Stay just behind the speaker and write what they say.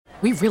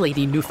We really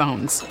need new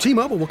phones.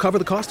 T-Mobile will cover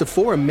the cost of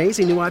 4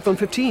 amazing new iPhone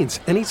 15s,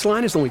 and each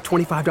line is only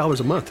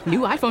 $25 a month. New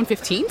iPhone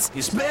 15s?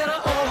 It's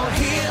better over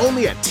here.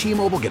 Only at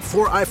T-Mobile, get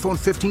 4 iPhone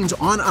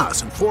 15s on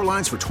us and 4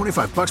 lines for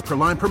 $25 per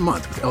line per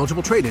month with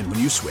eligible trade-in when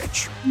you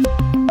switch.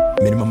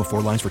 Minimum of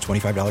 4 lines for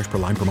 $25 per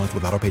line per month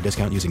with autopay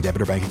discount using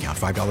debit or bank account.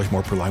 $5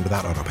 more per line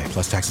without autopay,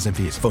 plus taxes and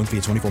fees. Phone fee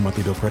at 24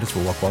 monthly bill credits for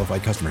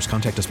well-qualified customers.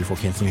 Contact us before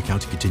canceling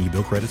account to continue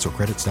bill credits or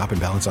credit stop and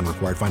balance on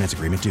required finance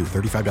agreement due.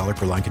 $35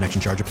 per line connection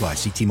charge applies.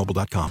 See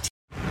T-Mobile.com.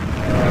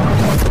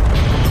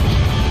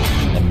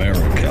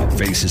 America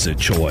faces a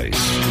choice.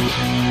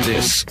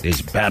 This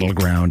is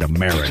Battleground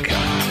America.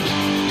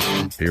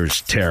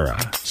 Here's Tara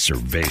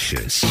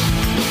Servatius.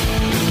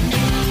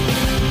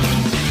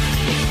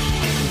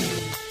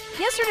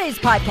 Yesterday's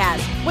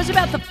podcast was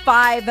about the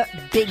 5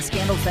 big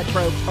scandals that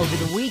broke over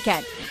the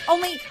weekend,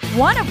 only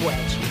one of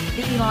which,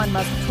 the Elon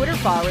Musk Twitter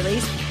file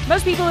release,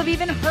 most people have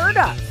even heard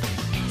of.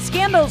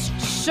 Scandals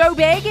so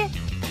big,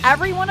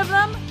 every one of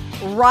them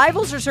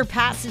rivals or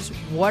surpasses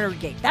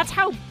Watergate. That's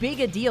how big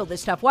a deal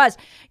this stuff was.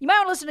 You might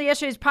want to listen to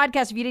yesterday's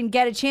podcast if you didn't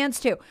get a chance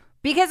to,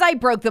 because I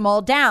broke them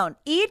all down,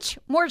 each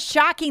more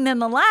shocking than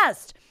the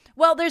last.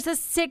 Well, there's a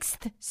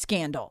 6th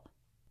scandal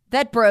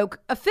that broke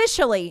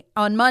officially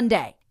on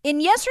Monday. In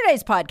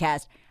yesterday's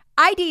podcast,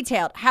 I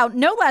detailed how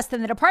no less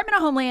than the Department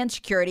of Homeland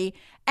Security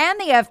and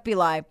the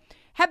FBI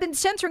have been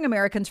censoring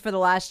Americans for the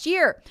last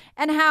year,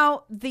 and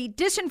how the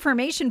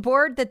disinformation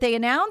board that they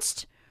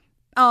announced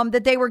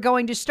that they were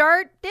going to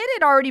start, it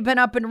had already been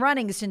up and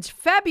running since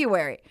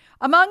February.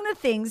 Among the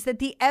things that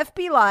the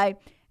FBI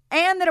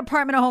and the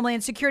Department of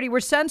Homeland Security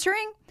were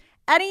censoring,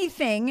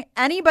 anything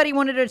anybody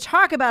wanted to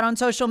talk about on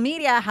social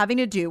media having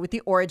to do with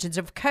the origins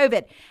of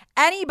COVID.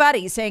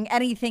 Anybody saying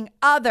anything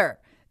other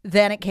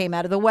than it came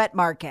out of the wet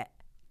market.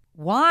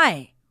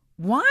 Why?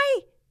 Why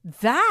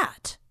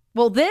that?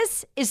 Well,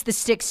 this is the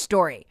 6th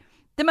story.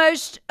 The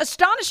most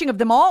astonishing of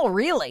them all,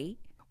 really.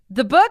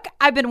 The book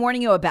I've been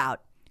warning you about,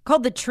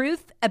 called The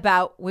Truth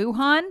About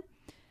Wuhan,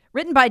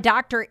 written by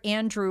Dr.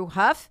 Andrew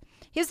Huff.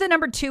 He's the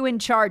number 2 in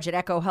charge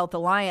at EcoHealth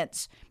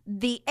Alliance,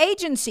 the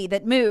agency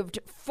that moved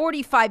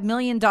 $45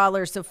 million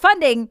of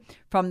funding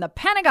from the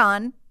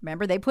Pentagon.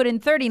 Remember, they put in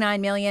 $39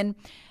 million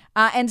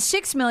and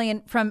 $6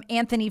 million from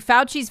Anthony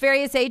Fauci's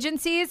various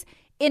agencies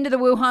into the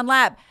Wuhan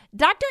lab.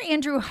 Dr.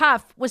 Andrew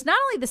Huff was not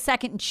only the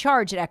 2nd in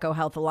charge at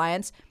EcoHealth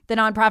Alliance, the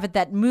nonprofit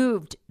that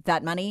moved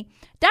that money.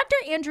 Dr.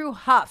 Andrew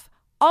Huff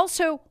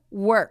also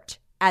worked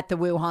at the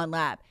Wuhan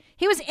lab.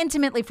 He was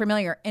intimately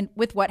familiar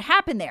with what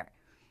happened there.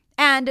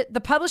 And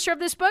the publisher of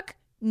this book,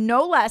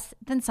 no less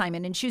than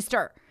Simon &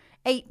 Schuster,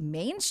 a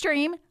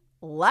mainstream,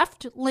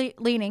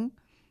 left-leaning,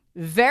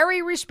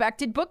 very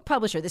respected book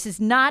publisher. This is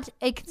not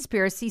a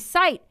conspiracy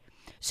site.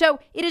 So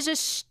it is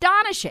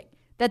astonishing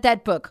that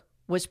that book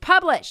was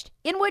published,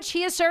 in which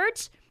he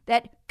asserts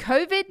that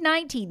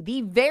COVID-19,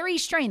 the very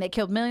strain that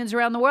killed millions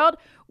around the world,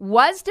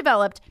 was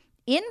developed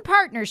in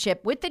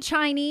partnership with the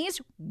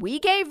Chinese. We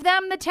gave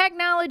them the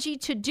technology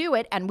to do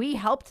it, and we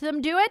helped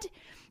them do it.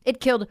 It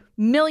killed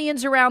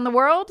millions around the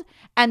world,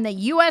 and the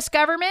U.S.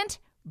 government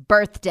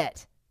birthed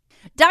it.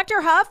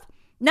 Dr. Huff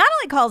not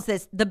only calls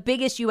this the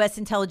biggest U.S.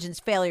 intelligence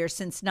failure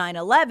since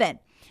 9/11,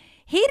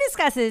 he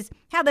discusses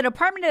how the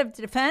Department of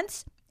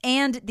Defense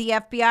and the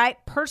FBI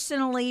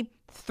personally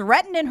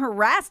threatened and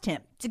harassed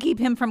him to keep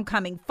him from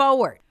coming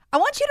forward. I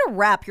want you to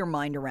wrap your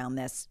mind around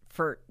this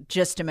for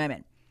just a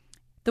moment.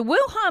 The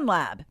Wuhan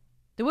lab,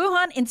 the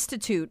Wuhan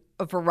Institute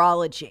of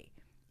Virology,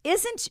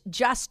 isn't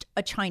just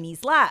a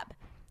Chinese lab.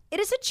 It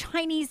is a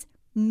Chinese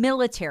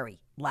military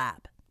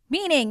lab,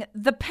 meaning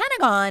the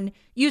Pentagon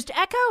used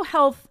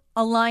EcoHealth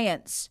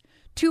Alliance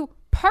to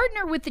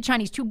partner with the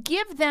Chinese to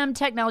give them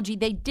technology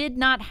they did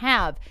not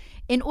have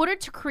in order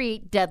to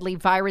create deadly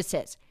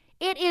viruses.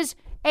 It is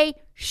a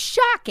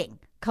shocking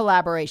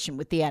collaboration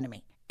with the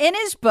enemy. In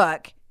his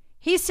book,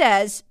 he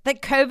says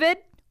that COVID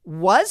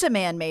was a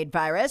man-made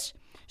virus,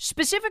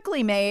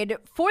 specifically made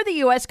for the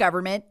U.S.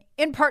 government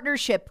in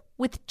partnership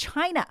with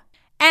China.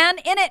 And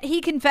in it, he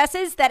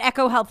confesses that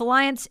EcoHealth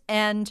Alliance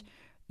and,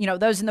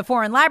 those in the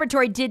foreign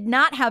laboratory did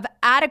not have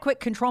adequate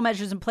control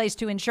measures in place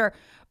to ensure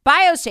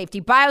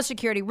biosafety,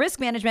 biosecurity, risk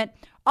management,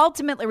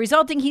 ultimately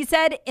resulting, he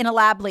said, in a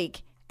lab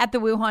leak at the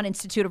Wuhan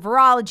Institute of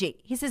Virology.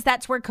 He says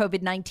that's where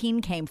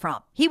COVID-19 came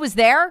from. He was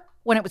there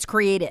when it was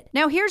created.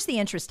 Now, here's the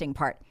interesting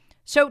part.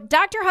 So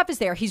Dr. Huff is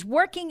there. He's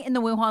working in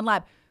the Wuhan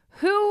lab.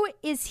 Who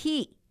is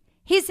he?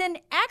 He's an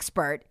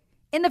expert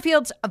in the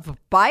fields of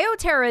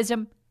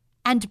bioterrorism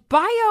and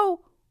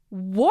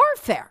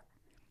biowarfare.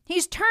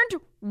 He's turned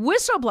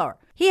whistleblower.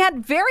 He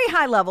had very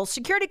high-level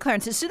security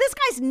clearances. So this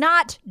guy's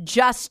not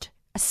just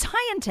a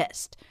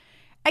scientist.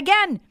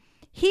 Again,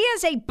 he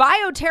is a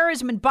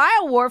bioterrorism and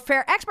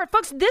biowarfare expert.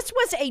 Folks, this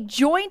was a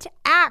joint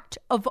act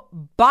of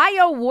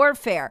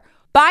biowarfare,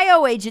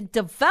 bioagent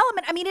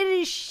development. I mean, it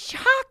is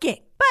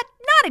shocking, but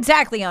not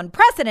exactly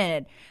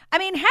unprecedented. I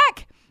mean,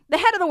 heck, the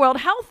head of the World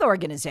Health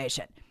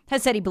Organization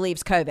has said he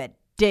believes COVID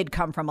did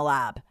come from a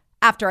lab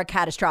after a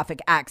catastrophic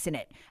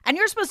accident. And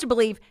you're supposed to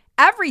believe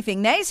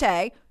everything they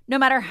say, no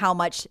matter how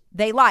much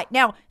they lie.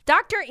 Now,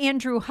 Dr.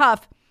 Andrew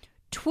Huff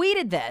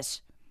tweeted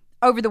this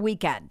over the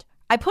weekend.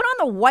 I put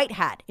on the white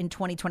hat in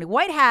 2020.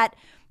 White hat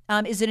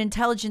is an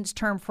intelligence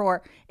term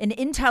for an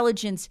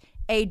intelligence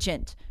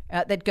agent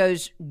that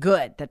goes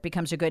good, that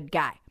becomes a good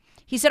guy.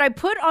 He said, I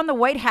put on the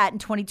white hat in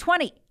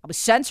 2020. I was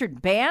censored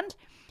and banned.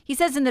 He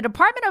says, in the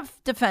Department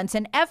of Defense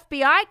and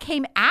FBI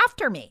came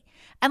after me.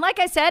 And like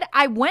I said,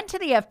 I went to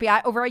the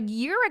FBI over a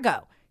year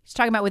ago. He's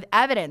talking about with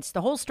evidence,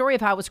 the whole story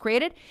of how it was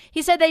created.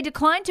 He said they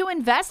declined to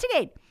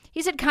investigate.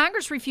 He said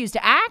Congress refused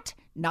to act.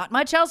 Not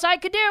much else I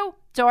could do.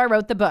 So I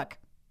wrote the book.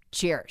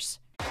 Cheers.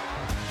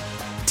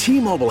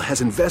 T-Mobile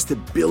has invested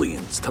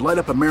billions to light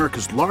up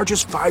America's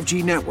largest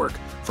 5G network,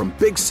 from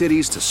big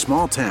cities to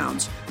small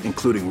towns,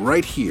 including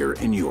right here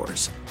in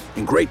yours.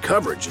 And great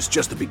coverage is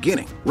just the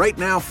beginning. Right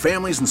now,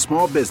 families and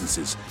small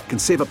businesses can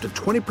save up to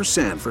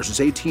 20% versus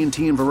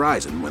AT&T and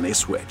Verizon when they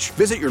switch.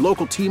 Visit your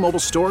local T-Mobile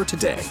store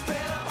today.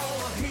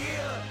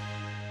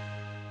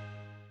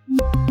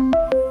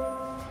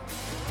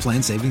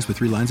 Plan savings with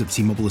 3 lines of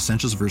T-Mobile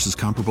Essentials versus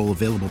comparable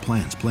available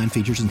plans. Plan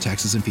features and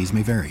taxes and fees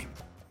may vary.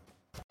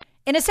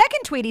 In a second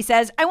tweet, he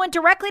says, I went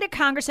directly to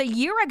Congress a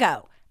year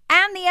ago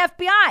and the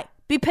FBI.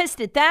 Be pissed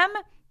at them.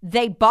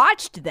 They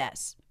botched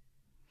this.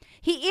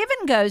 He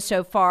even goes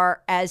so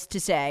far as to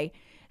say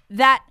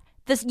that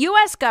the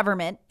U.S.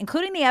 government,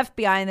 including the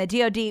FBI and the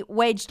DOD,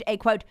 waged a,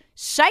 quote,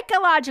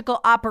 psychological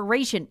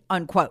operation,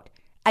 unquote,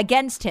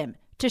 against him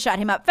to shut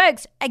him up.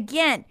 Folks,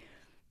 again,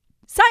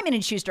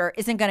 Simon & Schuster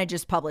isn't going to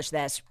just publish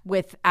this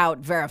without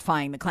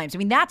verifying the claims. I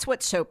mean, that's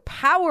what's so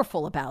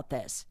powerful about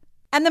this.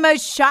 And the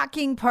most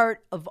shocking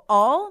part of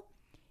all,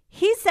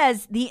 he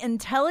says the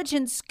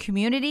intelligence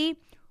community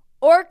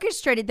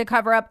orchestrated the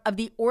cover-up of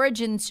the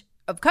origins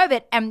of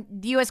COVID and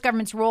the U.S.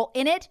 government's role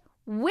in it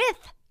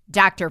with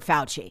Dr.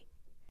 Fauci.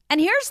 And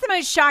here's the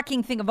most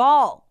shocking thing of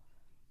all.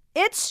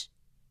 It's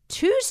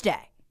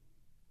Tuesday.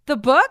 The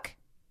book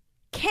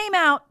came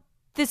out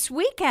this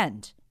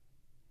weekend.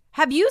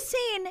 Have you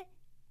seen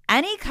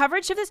any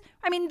coverage of this?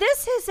 I mean,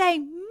 this is a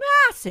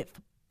massive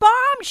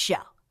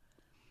bombshell.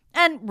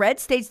 And Red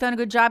State's done a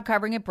good job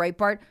covering it.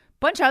 Breitbart,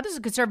 bunch of others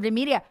of conservative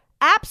media.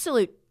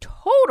 Absolute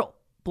total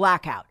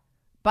blackout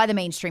by the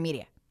mainstream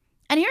media.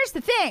 And here's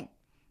the thing.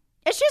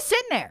 It's just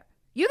sitting there.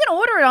 You can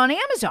order it on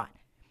Amazon.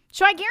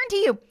 So I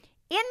guarantee you,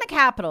 in the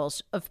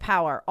capitals of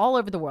power all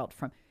over the world,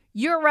 from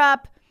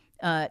Europe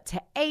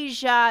to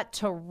Asia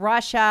to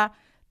Russia,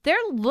 they're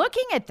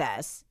looking at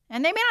this,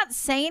 and they may not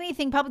say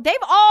anything public. They've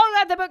all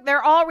got the book.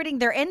 They're all reading.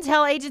 Their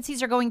intel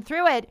agencies are going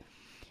through it.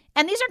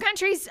 And these are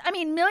countries, I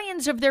mean,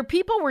 millions of their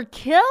people were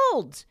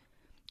killed.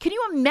 Can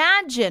you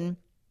imagine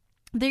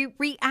the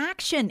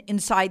reaction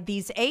inside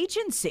these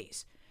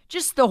agencies?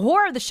 Just the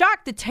horror, the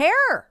shock, the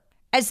terror,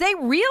 as they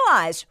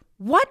realize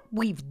what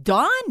we've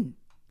done.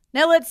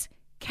 Now let's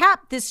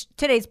cap this.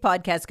 Today's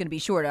podcast is going to be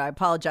short. I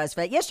apologize for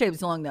that. Yesterday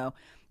was long, though,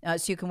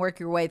 so you can work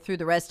your way through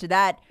the rest of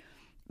that.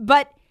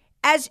 But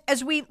as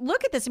we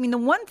look at this, I mean, the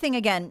one thing,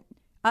 again,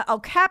 I'll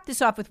cap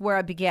this off with where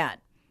I began.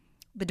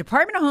 The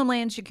Department of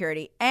Homeland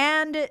Security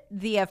and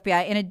the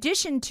FBI, in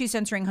addition to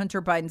censoring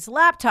Hunter Biden's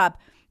laptop,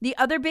 the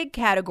other big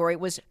category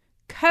was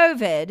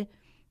COVID,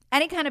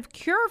 any kind of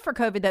cure for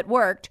COVID that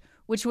worked,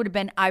 which would have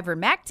been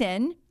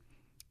ivermectin,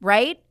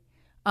 right?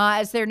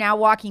 As they're now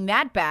walking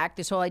that back,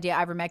 this whole idea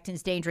ivermectin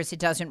is dangerous, it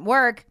doesn't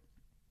work.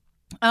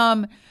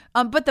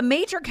 But the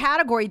major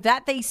category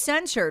that they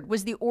censored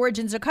was the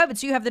origins of COVID.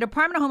 So you have the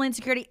Department of Homeland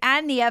Security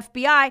and the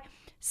FBI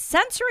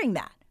censoring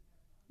that.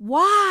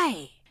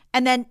 Why?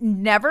 And then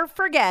never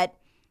forget,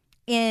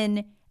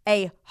 in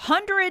a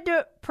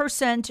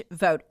 100%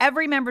 vote,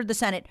 every member of the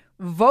Senate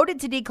voted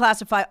to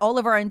declassify all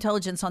of our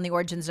intelligence on the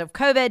origins of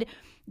COVID.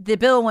 The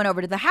bill went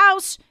over to the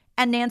House,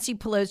 and Nancy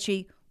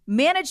Pelosi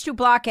managed to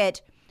block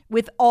it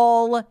with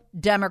all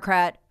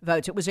Democrat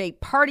votes. It was a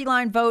party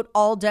line vote,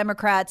 all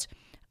Democrats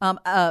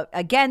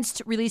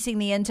against releasing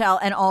the intel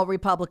and all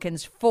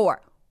Republicans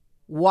for.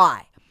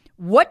 Why?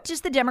 What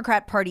does the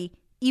Democrat Party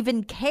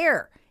even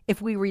care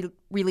if we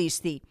release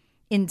the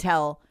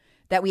intel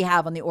that we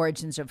have on the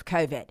origins of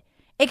COVID?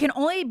 It can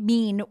only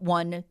mean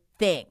one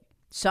thing.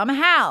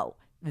 Somehow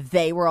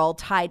they were all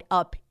tied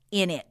up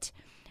in it.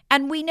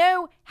 And we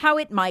know how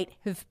it might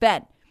have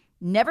been.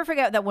 Never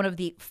forget that one of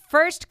the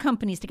first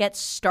companies to get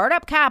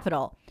startup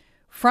capital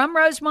from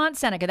Rosemont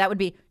Seneca, that would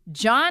be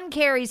John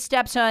Kerry's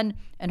stepson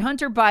and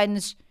Hunter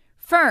Biden's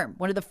firm.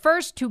 One of the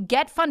first to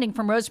get funding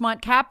from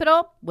Rosemont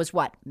Capital was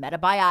what?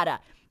 Metabiota.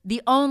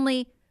 The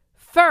only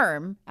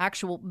firm,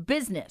 actual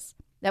business,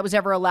 that was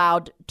ever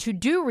allowed to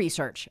do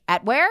research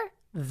at where?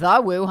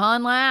 The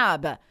Wuhan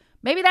lab.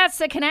 Maybe that's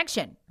the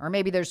connection, or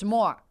maybe there's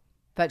more.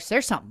 Folks,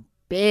 there's something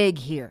big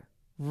here,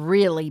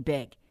 really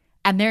big,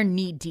 and they're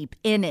knee deep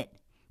in it.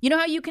 You know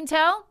how you can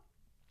tell?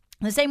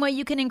 The same way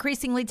you can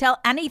increasingly tell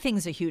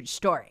anything's a huge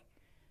story.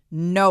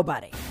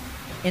 Nobody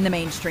in the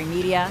mainstream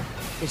media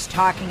is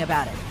talking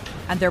about it,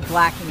 and they're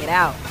blacking it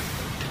out.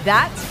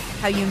 That's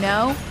how you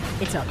know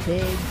it's a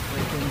big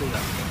freaking deal.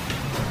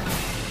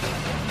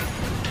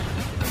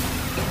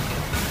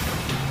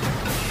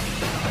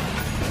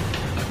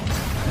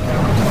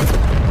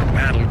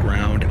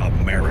 Battleground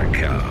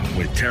America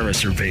with Tara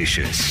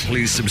Servatius.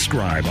 Please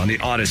subscribe on the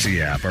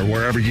Odyssey app or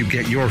wherever you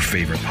get your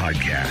favorite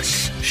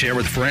podcasts. Share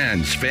with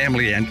friends,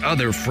 family, and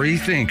other free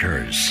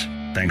thinkers.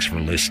 Thanks for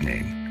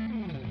listening.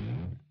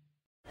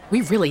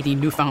 We really need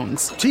new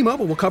phones.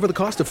 T-Mobile will cover the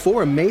cost of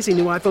 4 amazing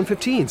new iPhone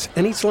 15s,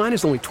 and each line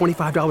is only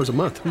 $25 a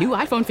month. New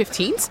iPhone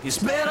 15s? It's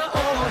better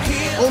over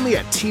here. Only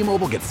at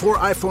T-Mobile, get 4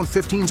 iPhone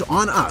 15s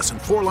on us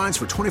and 4 lines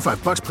for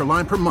 $25 per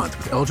line per month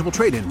with eligible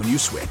trade-in when you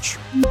switch.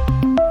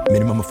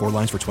 Minimum of 4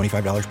 lines for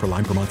 $25 per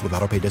line per month with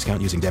autopay discount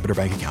using debit or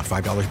bank account.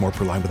 $5 more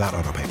per line without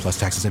autopay, plus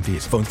taxes and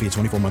fees. Phone fee at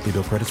 24 monthly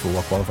bill credits for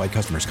well-qualified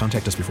customers.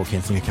 Contact us before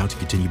canceling account to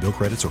continue bill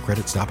credits or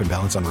credit stop and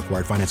balance on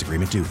required finance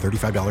agreement due.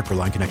 $35 per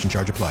line connection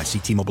charge applies. See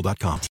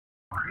T-Mobile.com.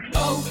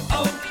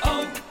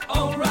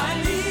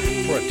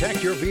 O'Reilly.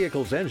 Protect your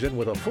vehicle's engine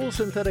with a full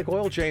synthetic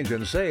oil change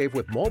and save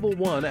with Mobil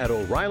 1 at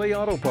O'Reilly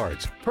Auto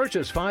Parts.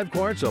 Purchase 5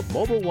 quarts of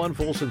Mobil 1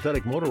 full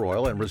synthetic motor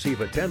oil and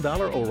receive a $10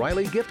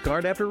 O'Reilly gift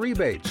card after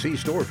rebate. See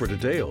store for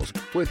details.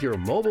 With your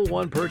Mobil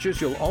 1 purchase,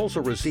 you'll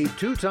also receive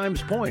 2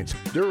 times points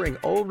during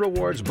O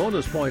Rewards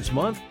Bonus Points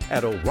Month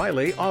at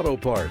O'Reilly Auto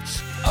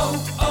Parts.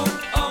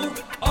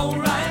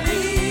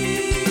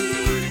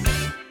 O'Reilly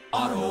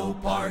Auto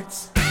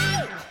Parts.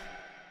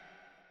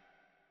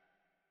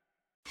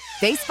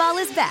 Baseball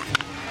is back,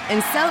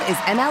 and so is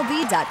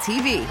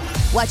MLB.tv.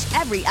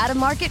 Watch every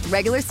out-of-market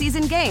regular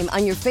season game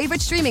on your favorite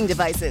streaming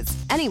devices,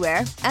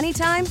 anywhere,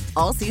 anytime,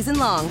 all season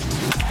long.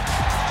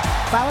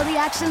 Follow the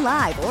action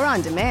live or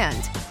on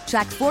demand.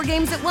 Track 4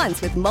 games at once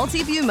with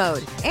multi-view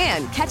mode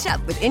and catch up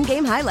with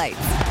in-game highlights.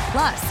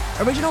 Plus,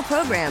 original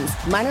programs,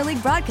 minor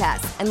league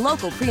broadcasts, and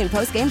local pre- and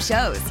post-game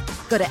shows.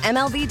 Go to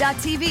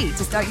MLB.tv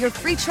to start your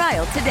free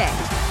trial today.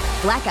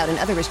 Blackout and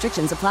other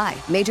restrictions apply.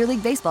 Major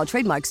League Baseball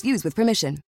trademarks used with permission.